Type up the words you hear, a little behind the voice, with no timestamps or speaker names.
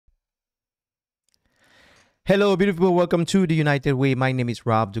Hello, beautiful. Welcome to the United Way. My name is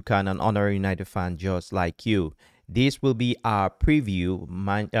Rob Dukan, an honorary United fan just like you. This will be our preview.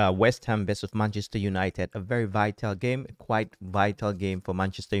 West Ham versus Manchester United, a very vital game, quite vital game for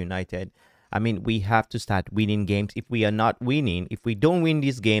Manchester United. I mean, we have to start winning games. If we are not winning, if we don't win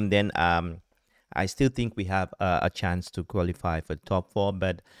this game, then I still think we have a chance to qualify for top four.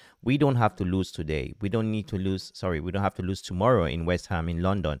 But we don't have to lose today. We don't need to lose. Sorry, we don't have to lose tomorrow in West Ham in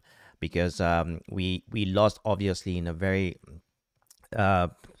London because we lost obviously in a very uh,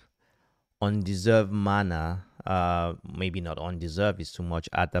 undeserved manner. Maybe not undeserved is too much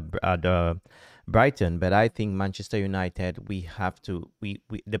at the Brighton, but I think Manchester United we have to we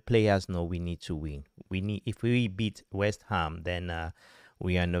the players know we need to win. We need if we beat West Ham, then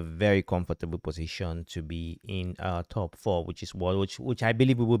we are in a very comfortable position to be in top four, which is what which I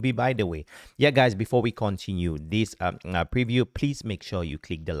believe we will be. By the way, yeah, guys. Before we continue this preview, please make sure you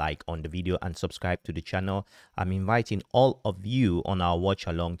click the like on the video and subscribe to the channel. I'm inviting all of you on our watch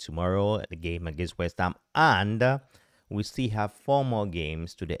along tomorrow at the game against West Ham, and we still have four more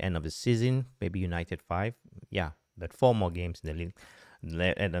games to the end of the season. Maybe United five, yeah, but four more games in the league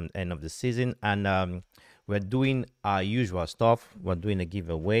at the end of the season, and we're doing our usual stuff. We're doing a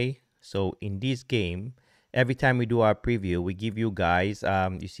giveaway. So in this game, every time we do our preview, we give you guys,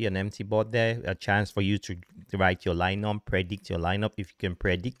 you see an empty board there, a chance for you to write your lineup, predict your lineup. If you can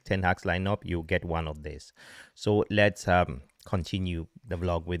predict Ten Hag's lineup, you'll get one of this. So let's continue the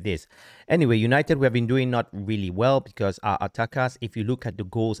vlog with this. Anyway, United, we have been doing not really well because our attackers, if you look at the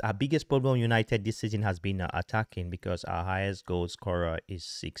goals, our biggest problem United this season has been attacking, because our highest goal scorer is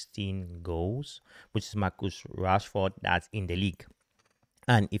 16 goals, which is Marcus Rashford. That's in the league.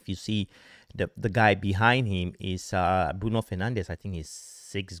 And if you see the guy behind him is Bruno Fernandes. I think he's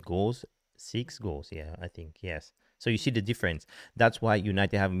 6 goals. 6 goals, yeah, I think, yes. So you see the difference. That's why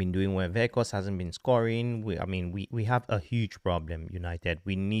United haven't been doing well. Vekos hasn't been scoring. We have a huge problem, United.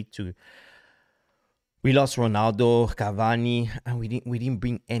 We need to. We lost Ronaldo, Cavani, and we didn't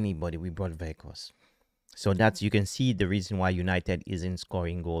bring anybody. We brought Vekos. So that's, you can see the reason why United isn't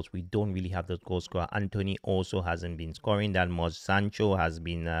scoring goals. We don't really have the goal scorer. Anthony also hasn't been scoring that much. Sancho has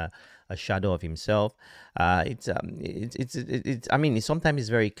been a shadow of himself. I mean, sometimes it's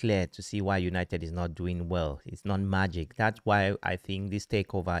very clear to see why United is not doing well. It's not magic. That's why I think this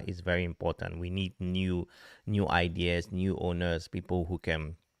takeover is very important. We need new ideas, new owners, people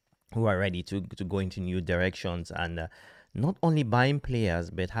who are ready to go into new directions, and not only buying players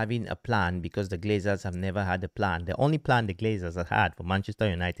but having a plan, because the Glazers have never had a plan. The only plan the Glazers have had for Manchester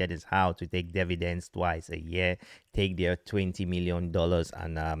United is how to take dividends twice a year, take their $20 million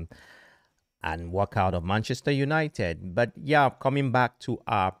and walk out of Manchester United. But yeah, coming back to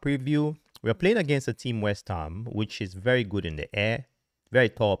our preview, we're playing against a team, West Ham, which is very good in the air, very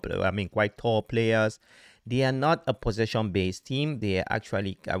tall. I mean, quite tall players. They are not a possession-based team. They are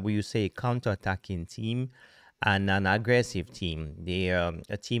actually, we say, a counter-attacking team and an aggressive team. They are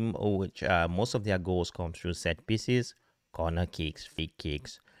a team which most of their goals come through set pieces, corner kicks, free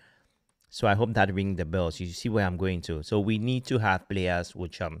kicks. So I hope that rings the bells. You see where I'm going to. So we need to have players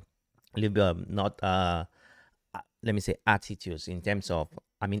which a little bit not let me say attitudes, in terms of,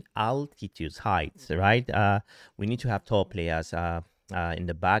 I mean, altitudes, heights, right? We need to have tall players in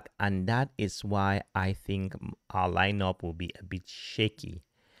the back, and that is why I think our lineup will be a bit shaky.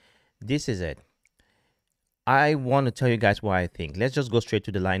 This is it. I want to tell you guys what I think. Let's just go straight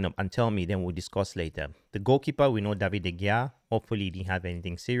to the lineup and tell me, then we'll discuss later. The goalkeeper, we know David De Gea. Hopefully he didn't have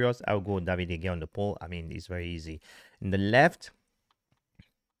anything serious. I'll go David De Gea on the pole. I mean, it's very easy. In the left,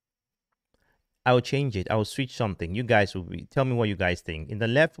 I'll change it. I'll switch something. You guys will tell me what you guys think. In the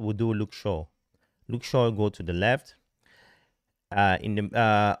left, we'll do Luke Shaw. Luke Shaw will go to the left.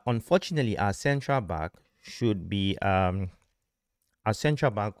 Unfortunately, our central back should be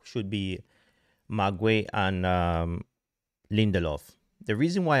Maguire and Lindelof. The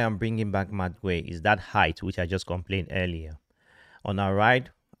reason why I'm bringing back Maguire is that height, which I just complained earlier. On our right,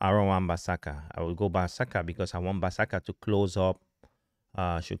 I don't want Basaka. I will go Basaka because I want Basaka to close up.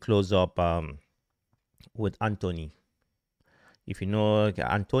 Should close up with Anthony. If you know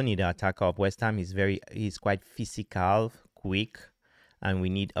Anthony, the attacker of West Ham, he's quite physical, quick, and we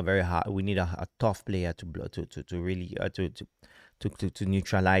need a tough player to really to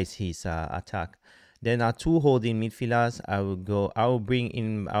neutralize his attack. Then our two holding midfielders, I'll bring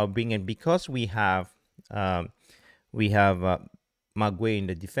in, because we have Maguire in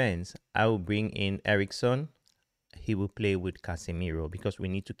the defense. I will bring in Ericsson. He will play with Casemiro, because we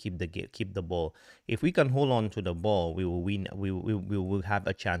need to keep the ball. If we can hold on to the ball, we will win. We will have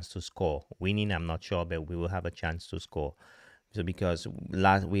a chance to score. Winning, I'm not sure, but we will have a chance to score. So because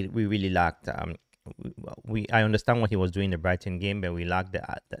we really lacked I understand what he was doing in the Brighton game, but we lacked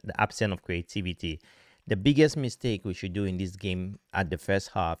the absence of creativity. The biggest mistake we should do in this game at the first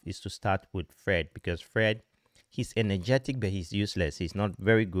half is to start with Fred, because Fred, he's energetic but he's useless. He's not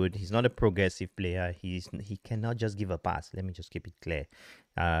very good. He's not a progressive player. He cannot just give a pass. Let me just keep it clear.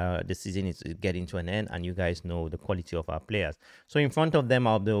 The season is getting to an end, and you guys know the quality of our players. So in front of them,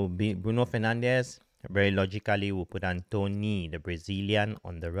 will be Bruno Fernandes. Very logically, we'll put Antony, the Brazilian,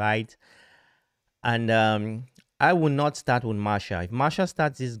 on the right. And I will not start with Marsha. If Marsha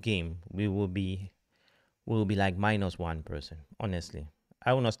starts this game, we will be like -1%. Honestly,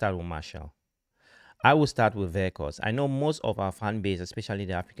 I will not start with Marshall. I will start with Vehicles. I know most of our fan base, especially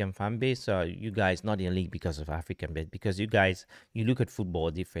the African fan base, you guys not in the league because of African, but because you guys you look at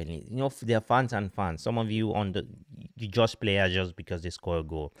football differently. You know, there are fans and fans. Some of you on the you just players just because they score a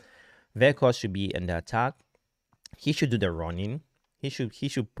goal. Vehicles should be in the attack. He should do the running. He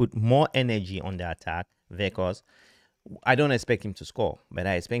should put more energy on the attack because I don't expect him to score, but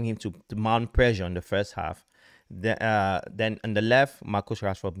I expect him to mount pressure on the first half. Then on the left, Marcus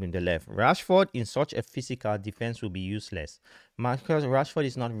Rashford in the left. Rashford in such a physical defense will be useless. Marcus Rashford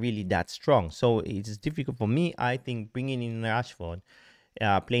is not really that strong, so it's difficult for me. I think bringing in Rashford,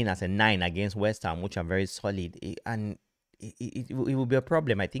 playing as a 9 against West Ham, which are very solid, and it will be a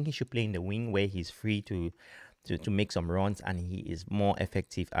problem. I think he should play in the wing where he's free to make some runs, and he is more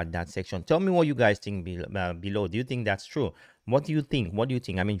effective at that section. Tell me what you guys think below. Do you think that's true? What do you think? What do you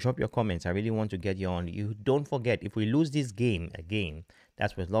think? I mean, drop your comments. I really want to get you on. You don't forget, if we lose this game again,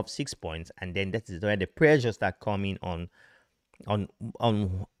 that's worth love 6 points, and then that is where the pressure start coming on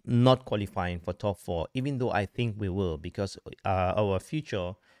on not qualifying for top four. Even though I think we will, because our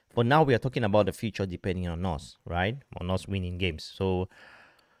future. For now, we are talking about the future depending on us, right? On us winning games. So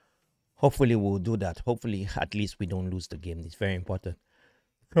hopefully we'll do that. Hopefully, at least we don't lose the game. It's very important.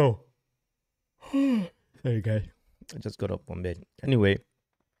 Oh, sorry, guys. I just got up from bed. Anyway,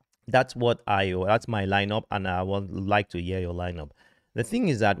 that's my lineup, and I would like to hear your lineup. The thing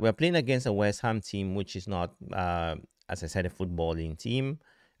is that we're playing against a West Ham team, which is not, as I said, a footballing team.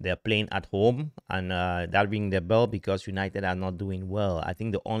 They're playing at home, and that ring the bell because United are not doing well. I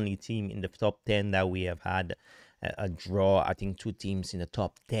think the only team in the top 10 that we have had a draw. I think two teams in the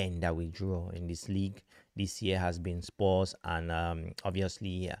top 10 that we draw in this league this year has been Spurs and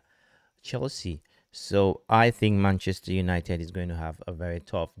obviously Chelsea. So I think Manchester United is going to have a very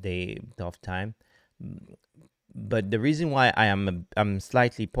tough time. But the reason why I'm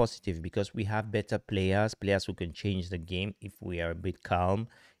slightly positive because we have better players who can change the game if we are a bit calm.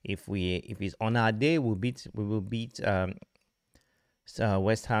 If it's on our day, we will beat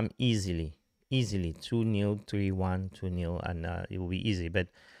West Ham easily 2-0, 3-1, 2-0, and it will be easy. But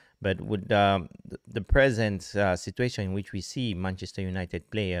with the present situation in which we see Manchester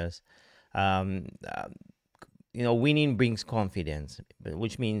United players, um, uh, winning brings confidence,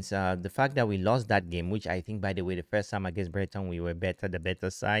 which means the fact that we lost that game, which I think, by the way, the first time against Brighton, we were the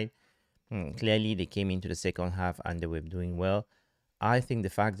better side. Clearly, they came into the second half and they were doing well. I think the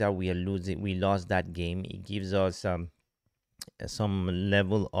fact that we lost that game, it gives us some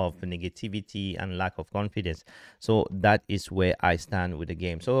level of negativity and lack of confidence. So that is where I stand with the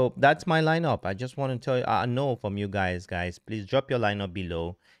game. So that's my lineup. I just want to tell you, I know from you guys, please drop your lineup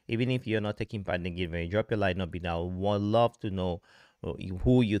below. Even if you're not taking part in the giveaway, drop your lineup below. I would love to know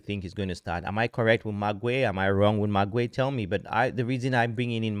who you think is going to start. Am I correct with Maguire? Am I wrong with Maguire? Tell me. But the reason I'm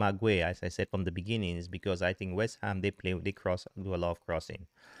bringing in Maguire, as I said from the beginning, is because I think West Ham, they do a lot of crossing.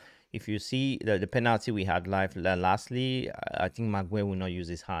 If you see the penalty we had lastly, I think Maguire will not use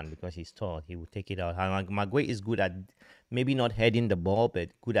his hand because he's tall. He will take it out. Maguire is good at maybe not heading the ball, but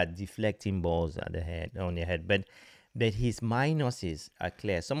good at deflecting balls at on the head. But his minuses are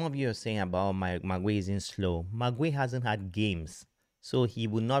clear. Some of you are saying about Maguire isn't slow. Maguire hasn't had games, so he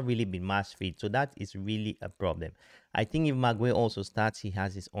will not really be match fit. So that is really a problem. I think if Maguire also starts, he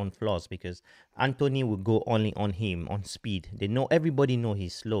has his own flaws because Anthony will go only on him on speed. Everybody know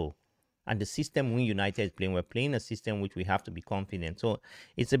he's slow. And the system we United is playing, we're playing a system which we have to be confident. So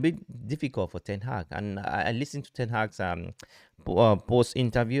it's a bit difficult for Ten Hag. And I listened to Ten Hag's post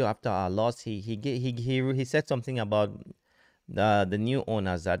interview after our loss. He said something about the new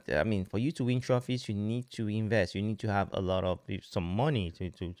owners that, I mean, for you to win trophies, you need to invest. You need to have a lot of some money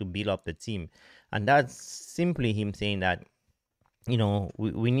to build up the team, and that's simply him saying that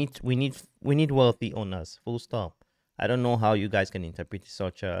we need wealthy owners. Full stop. I don't know how you guys can interpret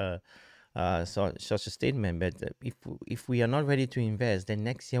such a statement, but if we are not ready to invest, then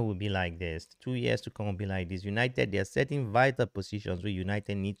next year will be like this. 2 years to come will be like this. United, they are setting vital positions where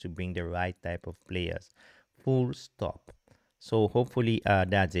United need to bring the right type of players. Full stop. So hopefully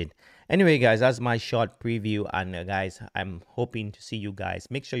that's it. Anyway, guys, that's my short preview. And guys, I'm hoping to see you guys.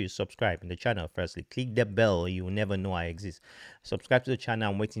 Make sure you subscribe in the channel. Firstly, click the bell. You will never know I exist. Subscribe to the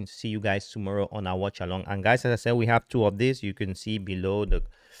channel. I'm waiting to see you guys tomorrow on our watch along. And guys, as I said, we have two of this. You can see below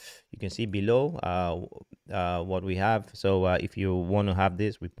what we have. So if you want to have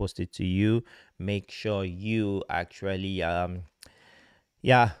this, we post it to you. Make sure you actually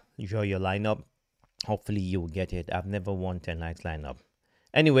yeah, draw your lineup. Hopefully you will get it. I've never won 10 likes lineup.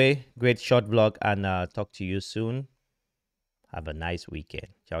 Anyway, great short vlog, and talk to you soon. Have a nice weekend.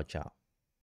 Ciao, ciao.